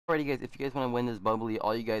Alrighty guys, if you guys want to win this bubbly,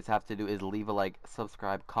 all you guys have to do is leave a like,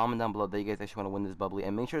 subscribe, comment down below that you guys actually want to win this bubbly,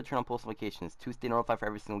 and make sure to turn on post notifications to stay notified for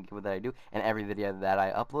every single giveaway that I do and every video that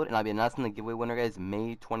I upload. And I'll be announcing the giveaway winner, guys,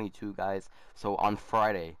 May 22, guys. So on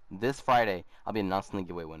Friday, this Friday, I'll be announcing the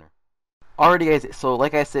giveaway winner. Alrighty guys, so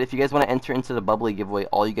like I said, if you guys want to enter into the bubbly giveaway,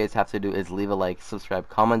 all you guys have to do is leave a like, subscribe,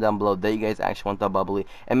 comment down below that you guys actually want the bubbly,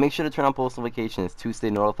 and make sure to turn on post notifications to stay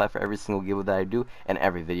notified for every single giveaway that I do and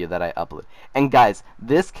every video that I upload. And guys,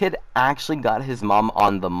 this kid actually got his mom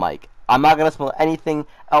on the mic. I'm not gonna spoil anything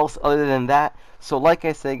else other than that. So like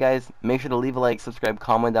I said, guys, make sure to leave a like, subscribe,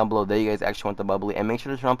 comment down below that you guys actually want the bubbly, and make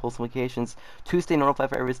sure to turn on post notifications to stay notified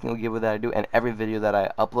for every single giveaway that I do and every video that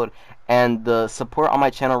I upload. And the support on my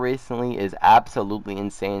channel recently is absolutely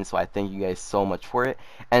insane, so I thank you guys so much for it.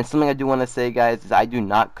 And something I do want to say, guys, is I do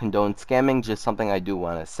not condone scamming, just something I do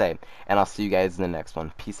want to say. And I'll see you guys in the next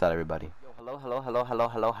one. Peace out, everybody. Yo, hello, hello, hello, hello,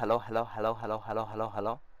 hello, hello, hello, hello, hello, hello, hello,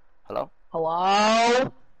 hello, hello.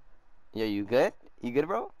 Hello? Yo, you good? You good,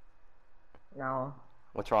 bro? No.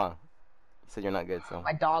 What's wrong? You said you're not good, so.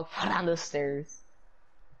 My dog fell down the stairs.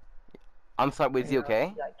 I'm sorry, wait, is he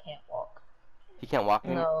okay? I can't walk. He can't walk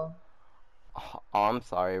anymore? No. Oh, I'm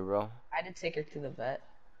sorry, bro. I had to take her to the vet.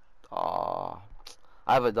 Aw.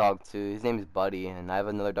 I have a dog, too. His name is Buddy, and I have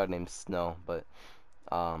another dog named Snow, but,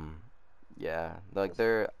 yeah. Like,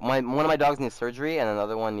 one of my dogs needs surgery, and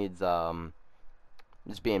another one needs,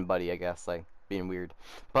 just being Buddy, I guess, like, being weird.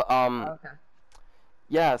 But, Okay.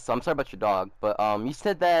 yeah, so I'm sorry about your dog, but you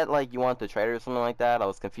said that like you wanted to trade it or something like that. I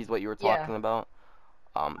was confused what you were talking about.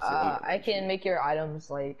 So I can make your items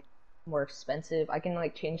like more expensive. I can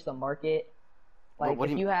like change the market. Like what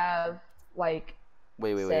do if you have like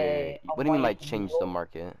wait. a What do you mean by white change wheel, the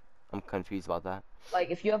market? I'm confused about that.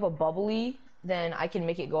 like if you have a bubbly, then I can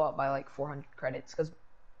make it go up by like 400 credits cuz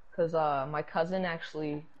my cousin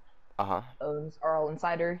actually owns RL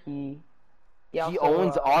Insider. He He also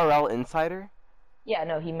owns RL Insider? yeah,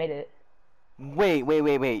 no, he made it. Wait.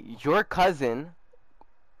 Your cousin.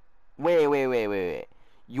 Wait.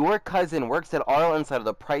 Your cousin works at RL Insider,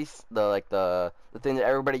 the thing that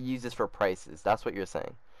everybody uses for prices. That's what you're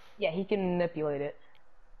saying. Yeah, he can manipulate it.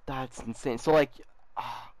 That's insane. So like,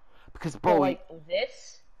 because So bro. like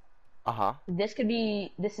this, Uh-huh. this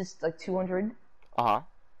is like 200. Uh-huh.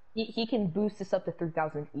 He can boost this up to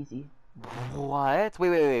 3,000 easy. What?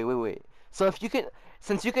 Wait. So if you can,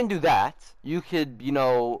 since you can do that, you could, you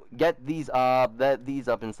know, get these up, these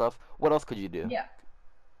up and stuff. What else could you do? Yeah.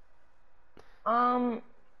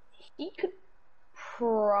 He could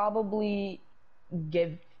probably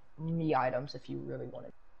give me items if you really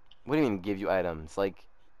wanted. What do you mean give you items? Like,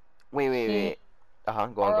 wait. Go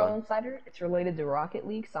Our on. Insider, it's related to Rocket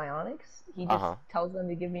League, Psyonix. He just tells them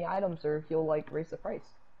to give me items or he'll like raise the price.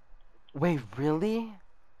 Wait, really?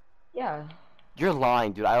 Yeah. You're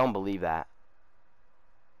lying, dude. I don't believe that.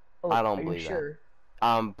 Oh, I don't are believe you sure?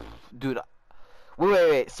 that. Dude.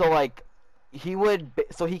 Wait. So like,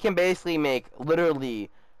 so he can basically make literally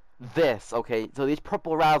this, okay? So these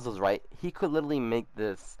purple razzles, right? He could literally make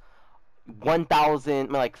this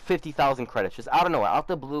 1,000, like 50,000 credits, just out of nowhere, out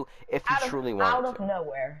the blue, if he truly wanted out of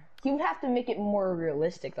nowhere. He would have to make it more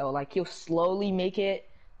realistic though. Like he'll slowly make it.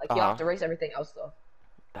 Like you'll have to erase everything else though.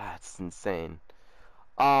 That's insane.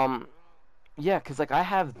 Yeah, cause like I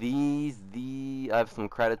have I have some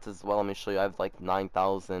credits as well. Let me show you. I have like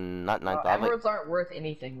 9,000, not 9,000. Emeralds aren't worth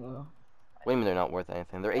anything though. Wait a minute, they're not worth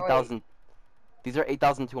anything. They're 8,000. These are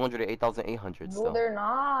 8,200 or 8,800 still. No, they're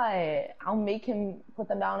not. I'll make him put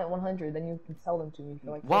them down at 100. Then you can sell them to me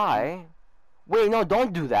for like 50. Why? Wait, no,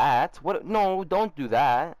 don't do that. What? No, don't do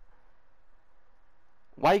that.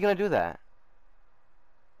 Why are you gonna do that?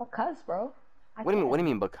 Because, bro. What do you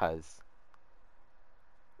mean because?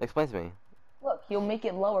 Explain to me. Look, he'll make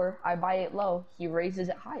it lower. I buy it low. He raises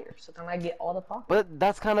it higher. So then I get all the profit. But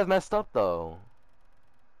that's kind of messed up, though.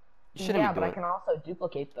 You shouldn't be doing. Yeah, but I can also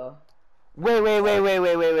duplicate though. Wait.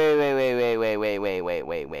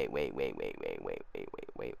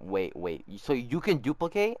 So you can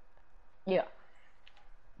duplicate? Yeah.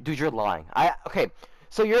 Dude, you're lying. Okay.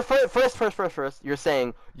 So you're first. You're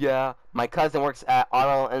saying, yeah, my cousin works at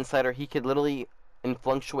RL Insider. He could literally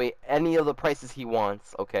fluctuate any of the prices he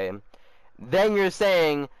wants. Okay. Then you're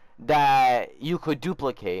saying that you could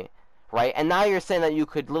duplicate, right? And now you're saying that you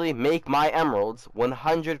could literally make my emeralds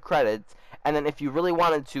 100 credits, and then if you really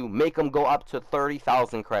wanted to, make them go up to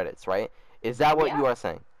 30,000 credits, right? Is that what you are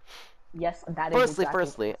saying? Yes, that is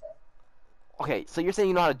Firstly, okay, so you're saying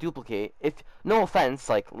you know how to duplicate. If no offense,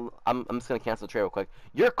 like I'm just gonna cancel the trade real quick.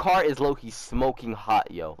 Your car is low-key smoking hot,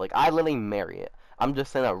 yo. Like I literally marry it. I'm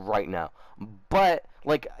just saying that right now. But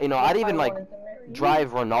like you know, I'd even like.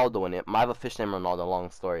 drive Ronaldo in it. I have a fish named Ronaldo. Long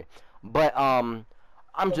story, but I'm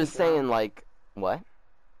just saying, like, what?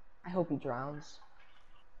 I hope he drowns.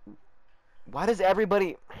 Why does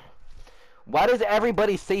everybody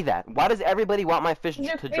say that? Why does everybody want my fish to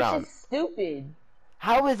drown? Your fish is stupid.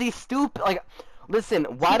 How is he stupid? Like, listen,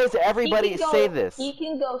 why does everybody say this? He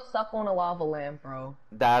can go suck on a lava lamp, bro.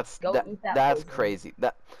 That's crazy.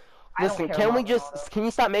 Listen, can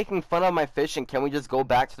you stop making fun of my fish and can we just go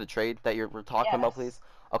back to the trade that we're talking about, please?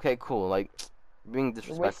 Okay, cool. Like, being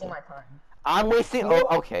disrespectful. You're wasting my time. I'm wasting. Oh,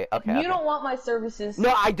 okay. You don't want my services.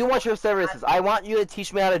 No, I do want your services. I want you to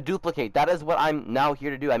teach me how to duplicate. That is what I'm now here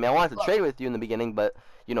to do. I mean, I wanted to trade with you in the beginning, but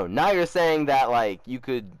now you're saying that like you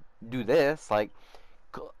could do this. Like,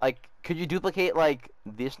 could you duplicate like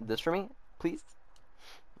this for me, please?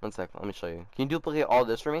 One second. Let me show you. Can you duplicate all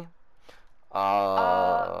this for me?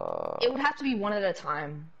 It would have to be one at a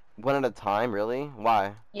time. One at a time, really?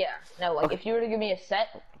 Why? Yeah. No, like if you were to give me a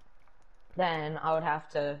set, then I would have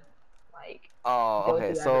to. Oh,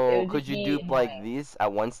 okay. So could you dupe like these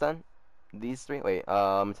at once then? These three? Wait,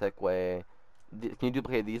 take away. Can you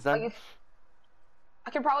duplicate these then?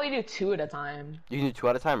 I could probably do 2 at a time. You can do 2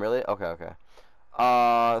 at a time, really? Okay, okay.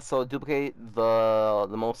 So duplicate the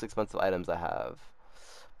most expensive items I have.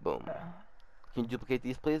 Boom. Okay. Can you duplicate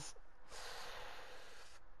these, please?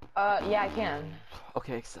 Yeah, I can.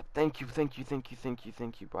 Okay, accept. Thank you,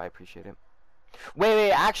 bro. I appreciate it.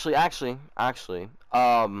 Wait, actually.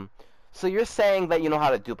 So you're saying that you know how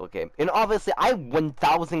to duplicate. And obviously, I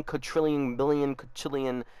 1,000 quadrillion, billion,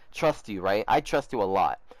 quadrillion trust you, right? I trust you a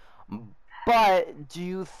lot. But do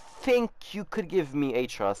you think you could give me a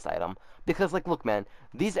trust item? Because, like, look, man,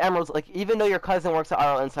 these emeralds, like, even though your cousin works at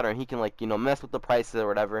RL Insider and he can, like, mess with the prices or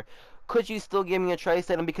whatever, could you still give me a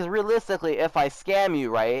trust item? Because realistically, if I scam you,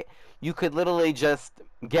 right, you could literally just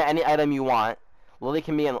get any item you want. Lily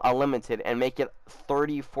can be unlimited and make it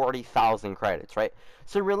 30, 40,000 credits, right?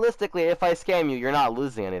 So realistically, if I scam you, you're not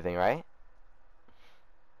losing anything, right?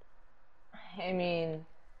 I mean,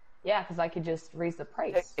 yeah, because I could just raise the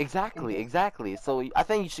price. Exactly. So I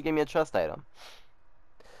think you should give me a trust item.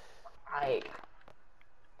 Like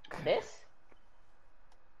this?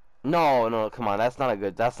 No, come on, that's not a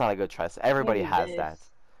good trust. Everybody has that.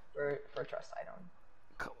 For trust item.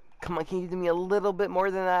 Come on, can you do me a little bit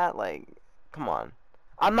more than that? Like, come on.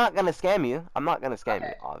 I'm not gonna scam you.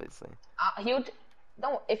 You, obviously.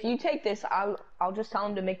 If you take this, I'll just tell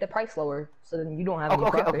him to make the price lower, so then you don't have any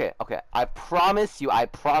profit. Okay. I promise you, I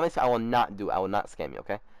will not do it. I will not scam you,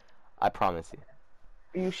 okay? I promise you.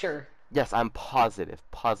 Are you sure? Yes, I'm positive.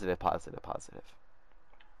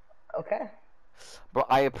 Okay. Bro,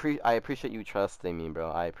 I appreciate you trusting me, bro.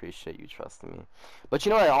 I appreciate you trusting me. But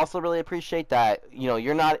I also really appreciate that,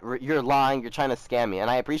 you're lying, you're trying to scam me, and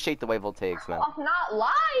I appreciate the way Voltaix, man. I'm not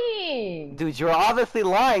lying! Dude, you're obviously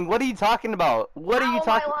lying. What are you talking about? What are you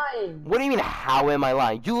talking? How am I lying? What do you mean, how am I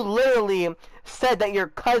lying? You literally said that your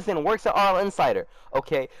cousin works at RL Insider,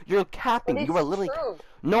 okay? You're capping. You are literally... True.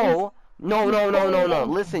 No.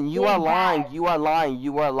 Listen, you are lying. You are lying.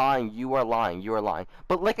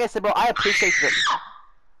 But like I said, bro, I appreciate the...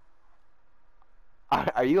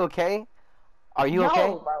 Are you okay? Are you okay?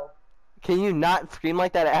 No, bro. Can you not scream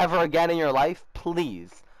like that ever again in your life?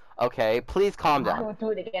 Please. Okay, please calm down. I will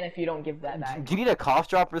do it again if you don't give that back. Do you need a cough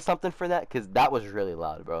drop or something for that? Because that was really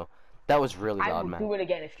loud, bro. That was really loud, man. I will do it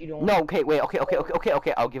again if you don't. No, okay, wait, okay.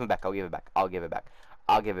 I'll give it back, bro. I'll give it back,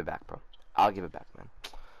 man.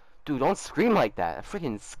 Dude, don't scream like that. It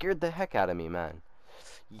freaking scared the heck out of me, man.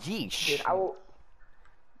 Yeesh. Dude, I will...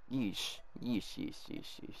 Yeesh,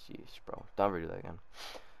 bro. Don't ever do that again.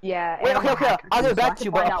 Yeah. Wait, okay. I'll get back to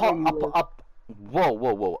you, but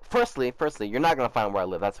Whoa. Firstly, you're not gonna find where I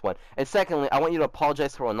live. That's one. And secondly, I want you to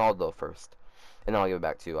apologize to Ronaldo first, and then I'll give it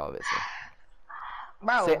back to you, obviously.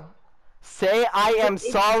 Bro. Say I am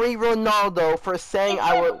sorry, Ronaldo, for saying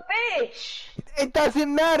I would. Fish. It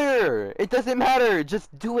doesn't matter.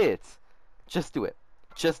 Just do it. Just do it,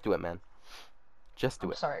 man. Just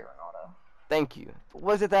do it. I'm sorry, Ronaldo. Thank you.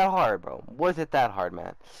 Was it that hard, bro? Was it that hard,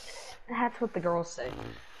 man? That's what the girls say.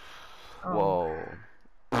 Whoa.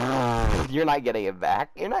 You're not getting it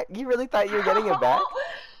back. You really thought you were getting it back?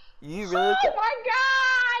 You really? Oh my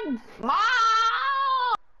God, Mom!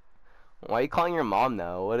 Why are you calling your mom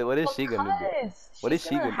now? What is she gonna do? What is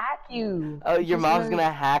she gonna hack you? Oh, your mom's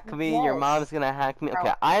gonna hack me. Yes. Your mom's gonna hack me.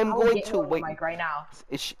 Okay, I am going to wait. Mic right now.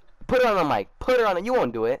 Put her on the mic. Put her on it. You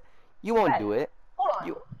won't do it. You won't do it.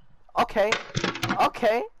 Hold on. Okay.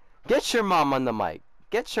 Get your mom on the mic.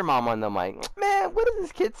 Man, what is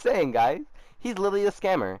this kid saying, guys? He's literally a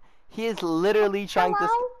scammer. He is literally trying to...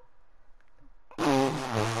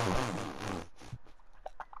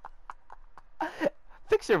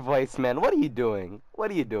 fix your voice, man. What are you doing?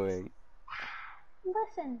 What are you doing?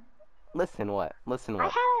 Listen. Listen what? Listen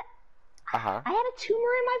what? I had a tumor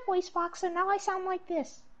in my voice box, and now I sound like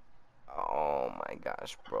this. Oh my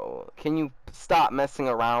gosh, bro. Can you stop messing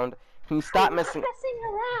around? Can you stop messing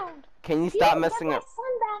around? Can you stop messing around?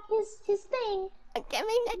 Son back his thing. Don't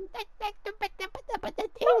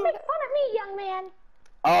make fun of me, young man.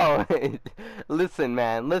 Oh, listen,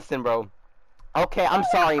 man. Listen, bro. Okay, I'm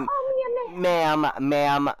sorry. Ma'am.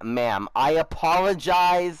 I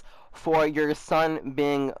apologize for your son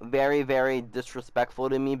being very, very disrespectful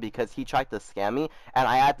to me because he tried to scam me, and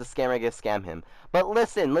I had to scam him. But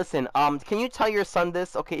listen, can you tell your son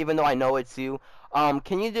this? Okay, even though I know it's you.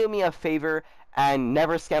 Can you do me a favor and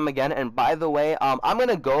never scam again? And by the way, I'm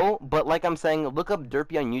gonna go, but like I'm saying, look up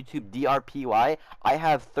Derpy on YouTube, DRPY. I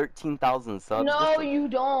have 13,000 subs. No, you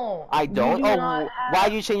don't. I don't? You do why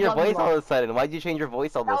did you change your voice all of a sudden? Why did you change your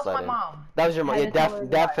voice all of a sudden? That was my mom. That was your mom. Yeah,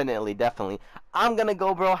 definitely. I'm gonna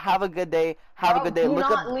go, bro. Have a good day. Have a good day. Look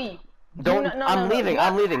up. Leave. I'm leaving.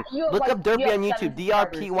 Look up Derpy on YouTube,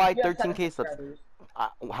 DRPY, 13K subs.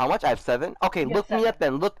 How much? I have 7? Okay, look me up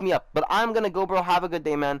then. Look me up. But I'm gonna go, bro. Have a good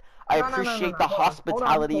day, man. I appreciate the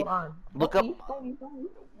hospitality. Hold on. Look up. Don't leave.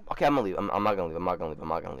 Okay, I'm gonna leave. I'm not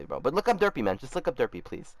gonna leave, bro. But look up Derpy, man. Just look up Derpy,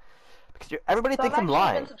 please. Because everybody thinks I'm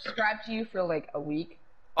lying. I've been subscribed to you for like a week.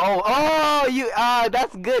 Oh, you.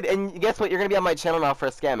 That's good. And guess what? You're gonna be on my channel now for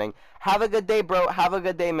scamming. Have a good day, bro. Have a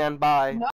good day, man. Bye.